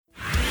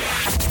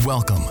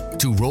Welcome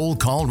to Roll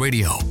Call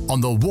Radio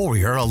on the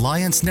Warrior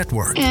Alliance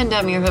Network. And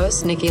I'm your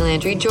host, Nikki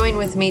Landry. Join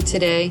with me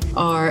today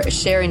are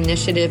Share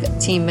Initiative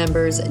team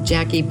members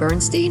Jackie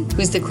Breinstein,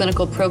 who's the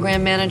clinical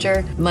program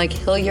manager, Mike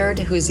Hilliard,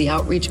 who's the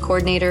outreach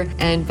coordinator,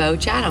 and Beau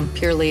Chatham,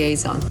 peer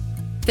liaison.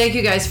 Thank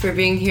you guys for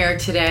being here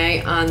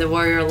today on the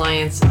Warrior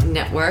Alliance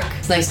Network.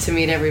 It's nice to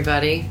meet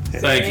everybody.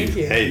 Thank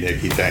you. Hey,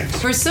 Nikki,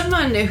 thanks. For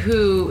someone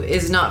who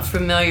is not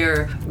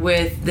familiar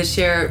with the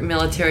Share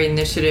Military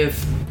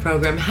Initiative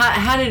program,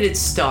 how did it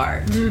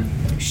start?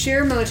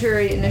 Share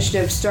Military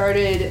Initiative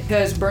started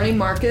because Bernie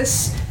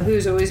Marcus,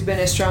 who's always been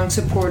a strong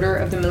supporter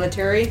of the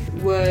military,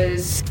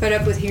 was fed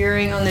up with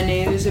hearing on the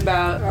news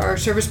about our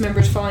service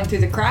members falling through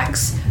the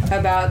cracks,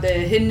 about the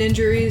hidden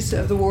injuries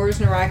of the wars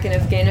in Iraq and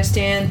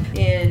Afghanistan,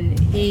 and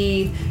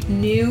he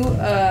knew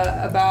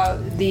about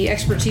the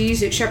expertise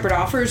that Shepherd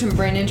offers in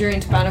brain injury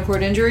and spinal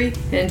cord injury,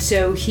 and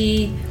so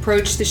he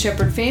approached the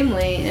Shepherd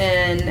family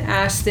and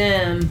asked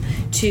them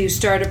to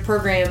start a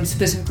program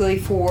specifically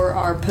for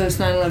our post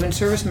 9/11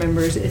 service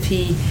members if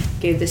he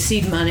gave the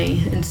seed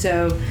money. And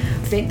so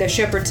I think the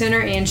Shepherd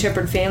Center and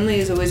Shepherd family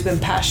has always been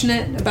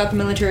passionate about the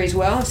military as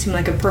well. It seemed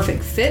like a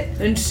perfect fit.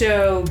 And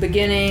so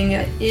beginning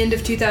end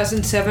of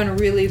 2007,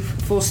 really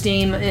full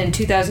steam in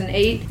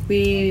 2008,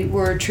 we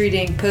were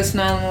treating post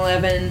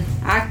 9/11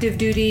 active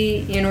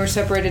duty and or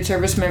separated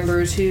service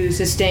members who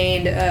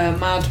sustained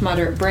mild to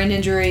moderate brain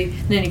injury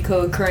and any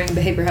co-occurring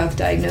behavioral health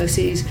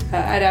diagnoses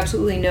at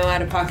absolutely no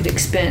out-of-pocket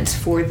expense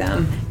for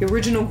them. The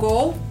original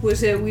goal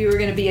was that we were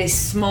going to be a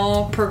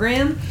small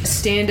program,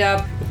 stand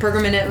up a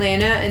program in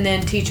Atlanta, and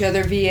then teach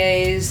other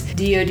VAs,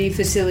 DoD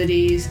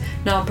facilities,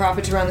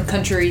 nonprofits around the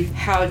country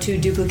how to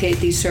duplicate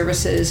these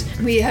services.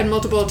 We had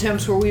multiple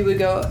attempts where we would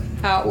go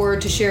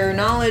outward to share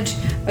knowledge.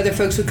 Other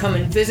folks would come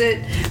and visit,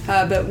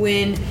 but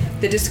when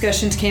the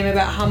discussions came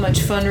about how much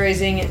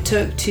fundraising it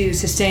took to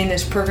sustain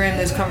this program,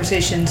 those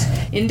conversations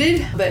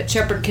ended. But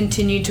Shepherd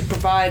continued to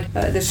provide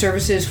the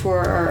services for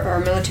our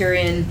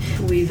military, and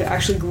we've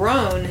actually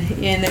grown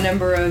in the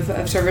number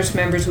of service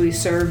members we've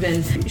served.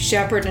 And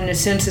Shepherd, in a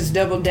sense, has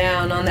doubled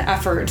down on the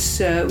efforts.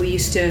 We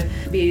used to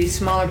be a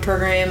smaller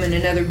program in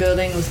another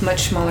building with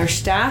much smaller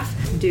staff.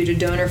 Due to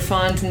donor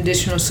funds and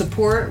additional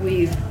support,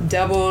 we've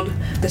doubled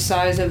the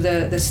size of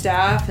the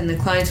staff and the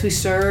clients we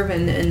serve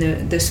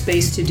and the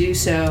space to do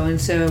so. And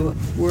so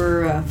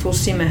we're full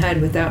steam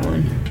ahead with that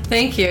one.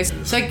 Thank you.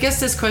 So I guess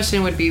this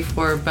question would be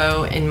for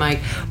Beau and Mike.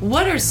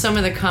 What are some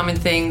of the common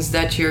things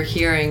that you're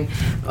hearing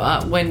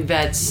when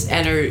vets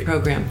enter the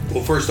program?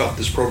 Well, first off,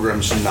 this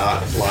program's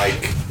not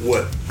like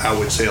what I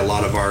would say a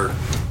lot of our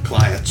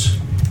clients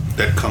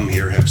that come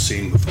here have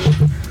seen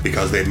before,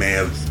 because they may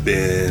have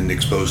been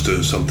exposed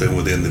to something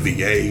within the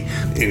VA,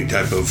 any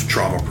type of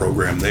trauma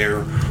program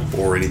there,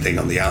 or anything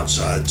on the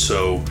outside.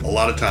 So a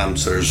lot of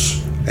times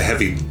there's a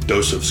heavy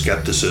dose of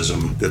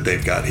skepticism that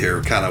they've got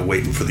here, kind of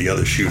waiting for the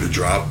other shoe to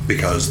drop,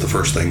 because the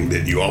first thing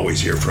that you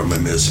always hear from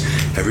them is,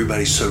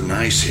 everybody's so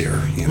nice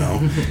here, you know,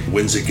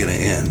 when's it gonna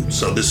end?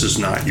 So this is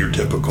not your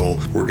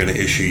typical, we're gonna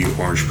issue you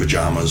orange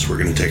pajamas, we're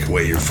gonna take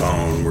away your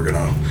phone, we're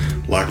gonna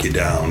lock you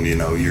down, you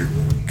know, you're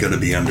gonna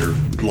be under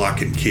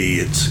lock and key.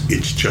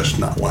 It's just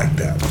not like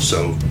that.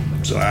 So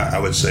I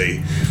would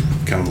say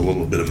kind of a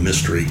little bit of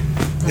mystery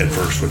at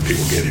first when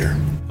people get here.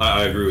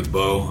 I agree with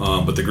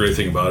Beau, but the great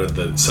thing about it,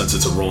 that since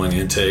it's a rolling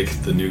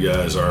intake, the new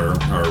guys are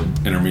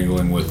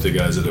intermingling with the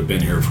guys that have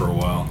been here for a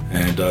while,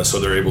 and so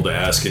they're able to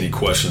ask any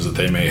questions that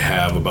they may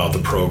have about the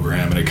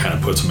program, and it kind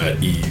of puts them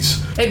at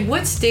ease. At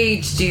what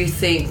stage do you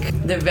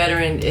think the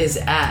veteran is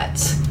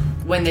at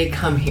when they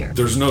come here?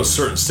 There's no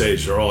certain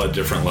stage. They're all at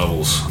different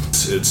levels.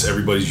 It's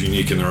everybody's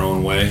unique in their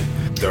own way.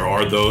 There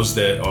are those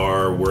that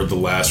were the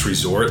last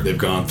resort. They've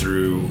gone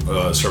through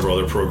several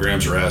other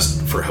programs or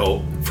asked for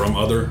help from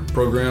other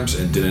programs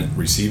and didn't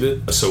receive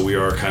it. So we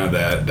are kind of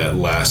that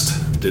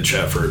last ditch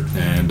effort,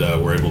 and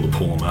we're able to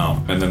pull them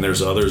out. And then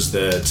there's others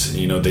that,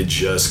 you know, they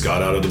just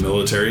got out of the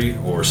military,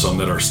 or some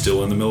that are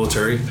still in the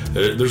military.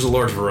 There's a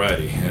large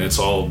variety, and it's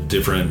all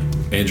different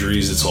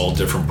injuries. It's all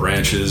different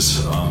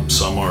branches.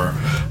 Some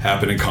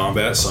happen in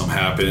combat. Some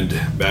happened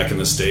back in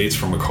the States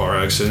from a car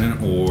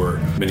accident or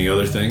many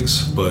other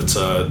things. But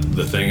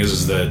the thing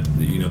is that,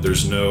 you know,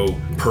 there's no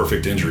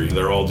perfect injury.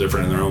 They're all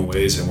different in their own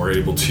ways, and we're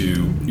able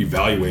to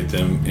evaluate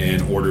them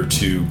in order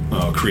to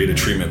create a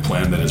treatment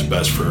plan that is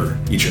best for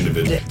each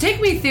individual.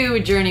 Take me through a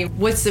journey.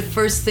 What's the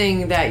first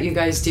thing that you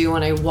guys do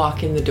when I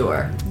walk in the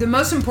door? The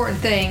most important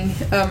thing,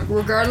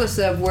 regardless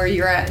of where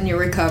you're at in your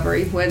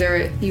recovery,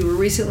 whether you were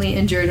recently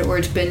injured or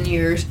it's been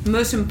years, the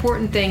most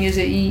important thing is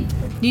that you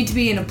need to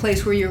be in a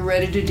place where you're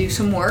ready to do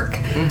some work,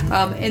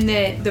 and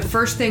that the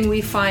first thing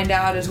we find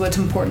out is what's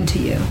important to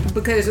you,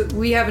 because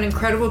we have an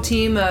incredible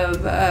team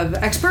of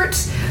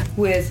experts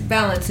with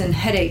balance and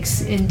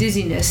headaches and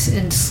dizziness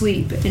and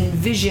sleep and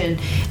vision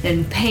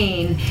and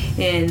pain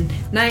and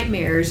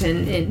nightmares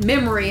and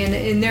memory,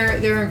 and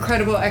they're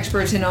incredible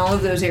experts in all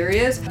of those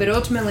areas. But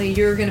ultimately,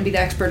 you're going to be the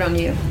expert on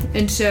you,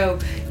 and so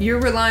you're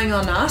relying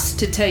on us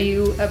to tell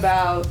you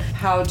about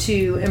how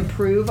to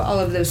improve all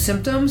of those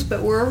symptoms,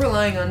 but we're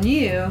relying on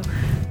you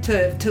to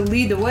to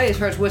lead the way as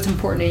far as what's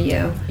important to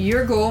you.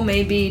 Your goal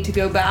may be to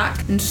go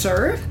back and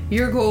serve.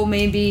 Your goal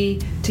may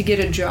be to get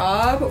a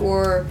job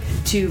or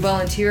to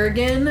volunteer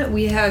again.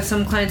 We have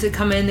some clients that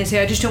come in, they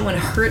say, I just don't want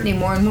to hurt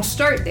anymore, and we'll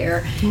start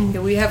there.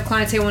 We have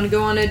clients, they want to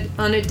go on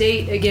a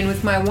date again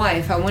with my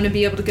wife. I want to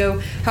be able to go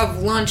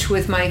have lunch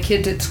with my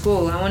kids at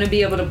school. I want to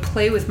be able to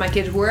play with my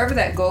kids. Wherever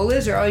that goal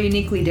is, they're all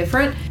uniquely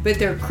different, but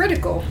they're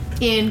critical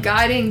in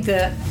guiding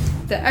the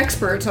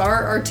experts,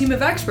 our team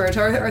of experts,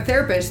 our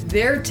therapists.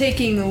 They're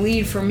taking the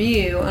lead from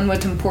you on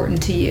what's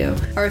important to you.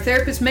 Our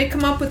therapists may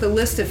come up with a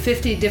list of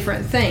 50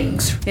 different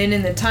things, and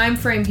in the time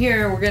frame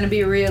here, we're going to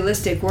be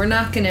realistic. We're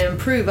not going to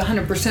improve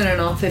 100% on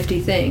all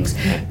 50 things,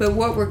 but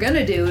what we're going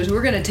to do is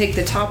we're going to take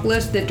the top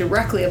list that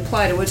directly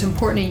apply to what's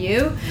important to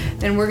you,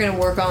 and we're going to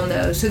work on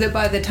those so that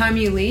by the time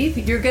you leave,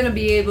 you're going to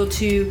be able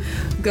to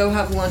go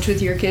have lunch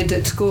with your kids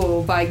at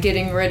school by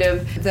getting rid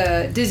of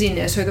the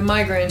dizziness or the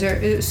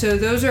migraines. So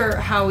those are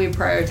how we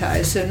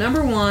prioritize. So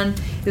number one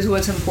is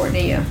what's important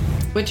to you.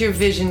 What's your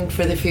vision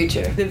for the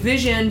future? The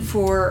vision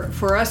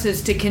for us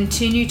is to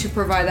continue to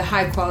provide the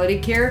high quality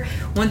care.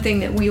 One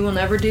thing that we will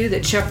never do,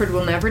 that Shepherd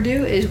will never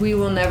do, is we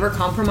will never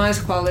compromise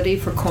quality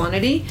for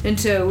quantity. And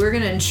so we're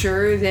going to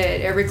ensure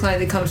that every client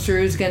that comes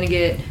through is going to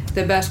get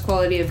the best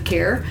quality of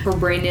care for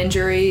brain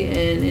injury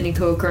and any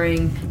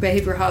co-occurring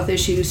behavioral health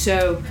issues.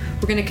 So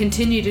we're going to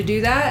continue to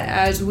do that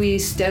as we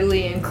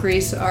steadily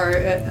increase our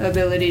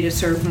ability to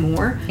serve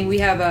more. We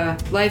have a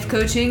life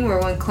coaching where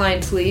when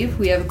clients leave,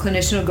 we have a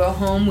clinician who go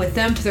home with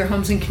them to their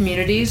homes and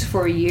communities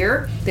for a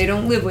year. They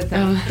don't live with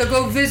them. They'll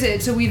go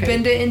visit. So we've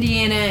been to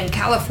Indiana and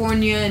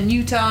California and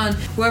Utah and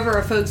wherever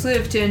our folks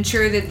live to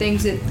ensure that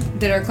things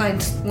that our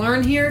clients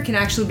learn here can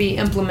actually be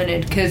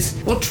implemented, because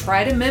we'll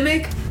try to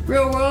mimic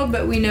real world,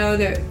 but we know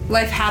that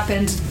life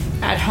happens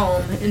at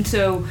home, and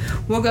so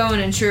we'll go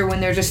and ensure when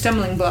there's a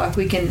stumbling block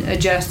we can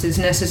adjust as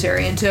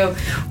necessary. And so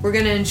we're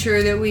going to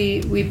ensure that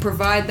we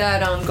provide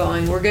that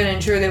ongoing. We're going to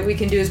ensure that we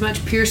can do as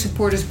much peer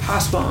support as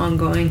possible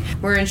ongoing.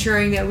 We're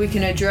ensuring that we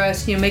can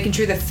address, making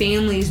sure the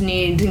family's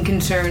needs and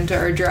concerns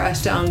are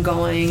addressed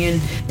ongoing,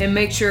 and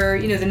make sure,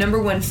 the number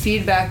one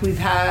feedback we've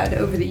had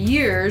over the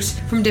years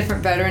from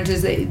different veterans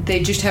is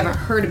they just haven't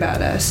heard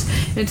about us.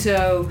 And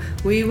so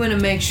we want to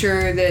make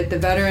sure that the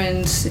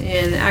veterans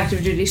and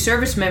active duty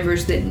service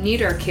members that need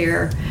our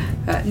care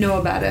know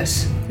about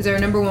us, because our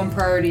number one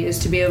priority is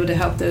to be able to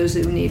help those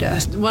who need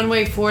us. One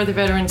way for the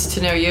veterans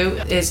to know you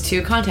is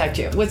to contact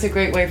you. What's a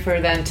great way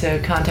for them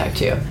to contact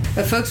you?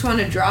 If folks want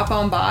to drop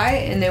on by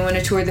and they want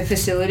to tour the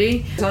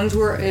facility, as long as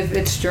if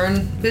it's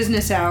during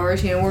business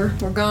hours,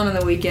 we're gone on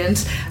the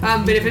weekends.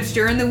 But if it's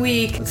during the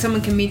week,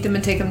 someone can meet them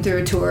and take them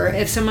through a tour.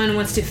 If someone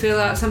wants to fill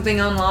out something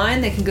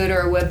online, they can go to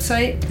our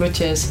website,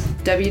 which is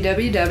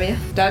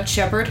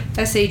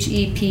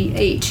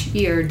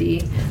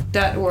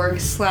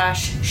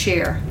www.shepherd.org/share.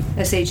 SHARE.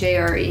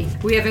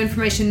 We have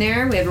information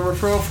there. We have a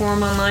referral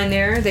form online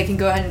there. They can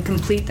go ahead and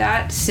complete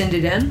that, send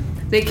it in.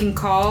 They can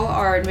call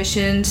our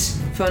admissions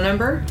phone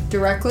number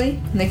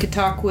directly, and they could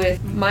talk with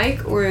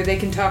Mike, or they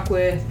can talk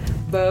with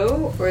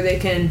Beau, or they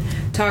can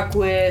talk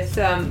with,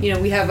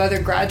 we have other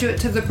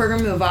graduates of the program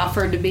who have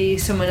offered to be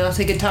someone else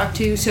they could talk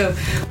to. So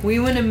we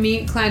want to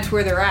meet clients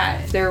where they're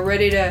at. If they're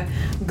ready to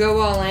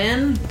go all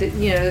in,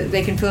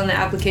 they can fill in the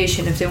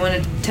application. If they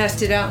want to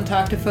test it out and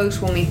talk to folks,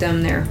 we'll meet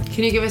them there.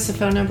 Can you give us a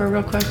phone number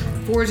real quick?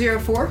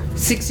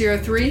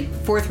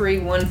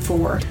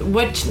 404-603-4314.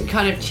 What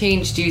kind of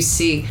change do you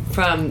see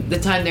from the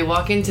time they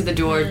walk into the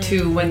door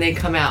to when they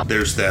come out?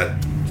 There's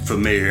that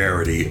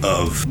familiarity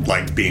of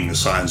like being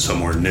assigned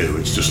somewhere new.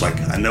 It's just like,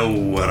 I know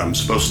what I'm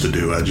supposed to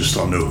do, I just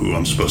don't know who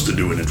I'm supposed to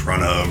do it in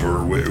front of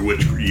or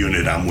which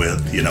unit I'm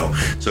with,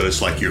 So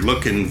it's like you're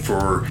looking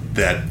for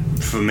that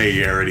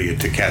familiarity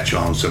to catch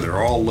on. So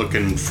they're all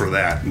looking for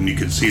that, and you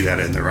can see that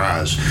in their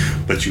eyes.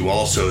 But you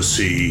also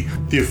see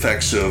the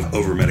effects of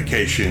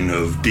over-medication,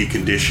 of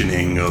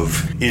deconditioning,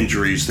 of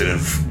injuries that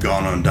have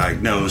gone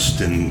undiagnosed,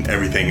 and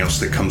everything else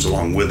that comes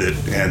along with it,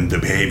 and the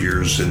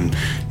behaviors and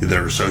that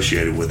are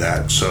associated with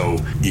that. So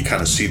you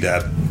kind of see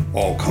that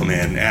all come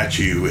in at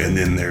you, and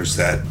then there's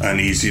that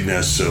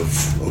uneasiness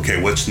of,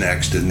 okay, what's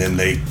next? And then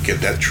they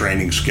get that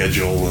training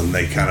schedule, and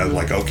they kind of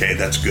like, okay,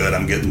 that's good,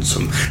 I'm getting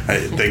some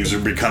things are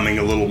becoming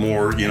a little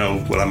more,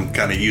 what I'm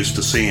kind of used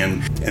to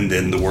seeing. And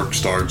then the work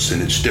starts,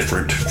 and it's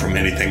different from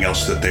anything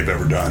else that they've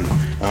ever done.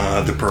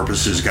 The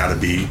purpose has got to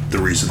be the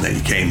reason that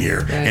you came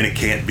here. Right. And it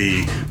can't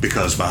be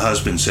because my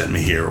husband sent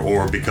me here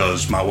or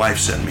because my wife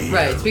sent me here.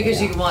 Right, it's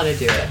because you want to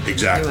do it.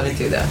 Exactly. You want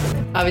to do that.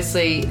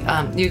 Obviously,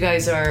 you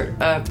guys are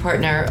a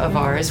partner of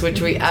ours,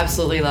 which we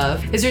absolutely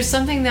love. Is there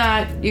something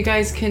that you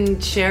guys can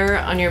share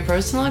on your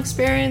personal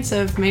experience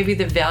of maybe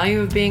the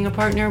value of being a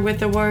partner with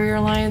the Warrior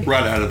Alliance?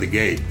 Right out of the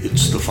gate,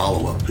 it's the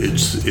follow-up.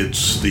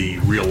 It's the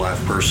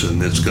real-life person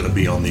that's going to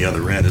be on the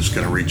other end. It's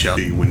going to reach out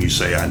to you when you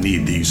say, I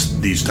need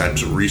these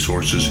types of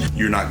resources.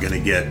 You're not going to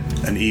get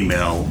an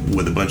email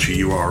with a bunch of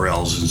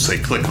URLs and say,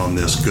 click on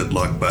this, good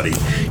luck, buddy.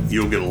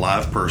 You'll get a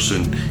live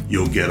person.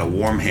 You'll get a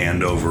warm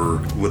handover.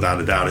 Without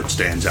a doubt, it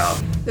stands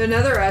out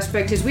Another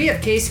aspect is we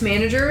have case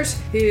managers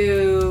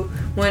who,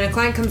 when a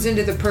client comes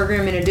into the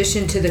program, in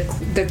addition to the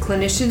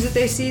clinicians that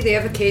they see, they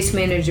have a case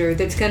manager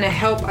that's going to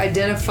help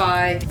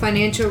identify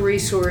financial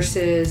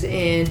resources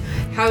and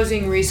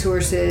housing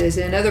resources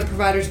and other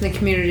providers in the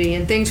community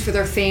and things for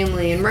their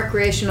family and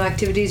recreational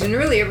activities and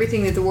really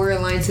everything that the Warrior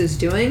Alliance is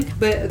doing.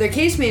 But their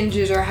case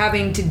managers are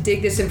having to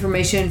dig this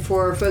information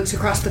for folks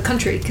across the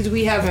country, because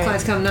we have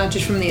clients come not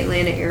just from the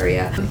Atlanta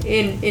area.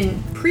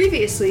 And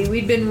previously,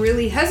 we'd been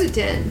really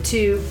hesitant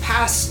to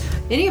pass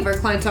any of our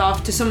clients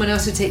off to someone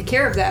else to take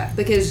care of that,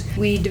 because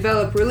we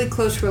develop really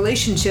close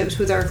relationships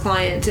with our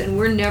clients and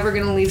we're never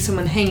going to leave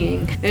someone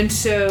hanging. And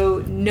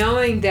so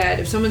knowing that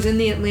if someone's in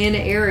the Atlanta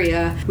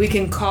area, we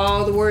can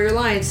call the Warrior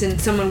Alliance and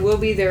someone will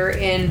be there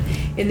and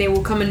they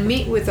will come and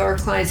meet with our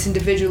clients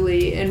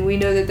individually, and we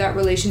know that that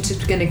relationship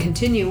is going to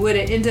continue. What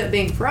it ends up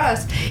being for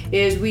us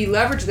is we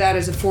leverage that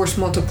as a force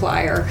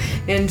multiplier.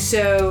 And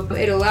so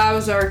it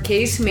allows our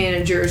case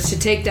managers to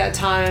take that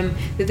time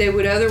that they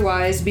would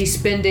otherwise be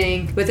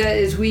spending with that,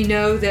 is we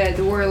know that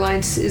the Warrior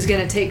Alliance is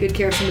going to take good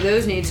care of some of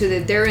those needs so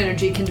that their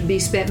energy can be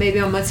spent maybe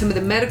on some of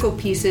the medical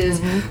pieces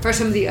or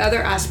some of the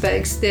other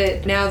aspects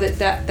that now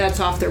that's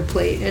off their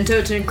plate. And so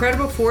it's an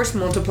incredible force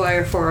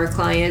multiplier for our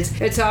clients.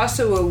 It's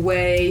also a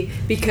way,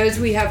 because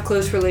we have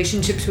close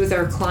relationships with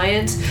our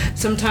clients,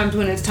 sometimes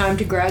when it's time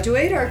to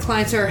graduate, our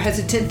clients are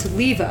hesitant to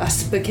leave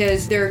us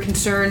because they're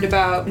concerned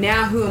about,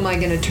 now who am I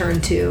going to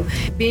turn to?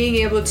 Being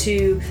able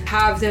to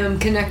have them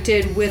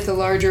connected with a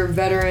larger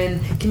veteran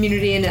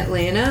community in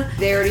Atlanta,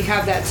 they already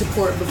have that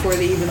support before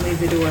they even leave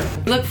the door.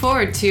 Look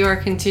forward to our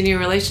continued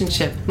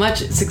relationship. Much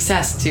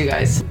success to you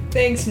guys.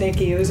 Thanks,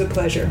 Nikki. It was a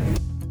pleasure.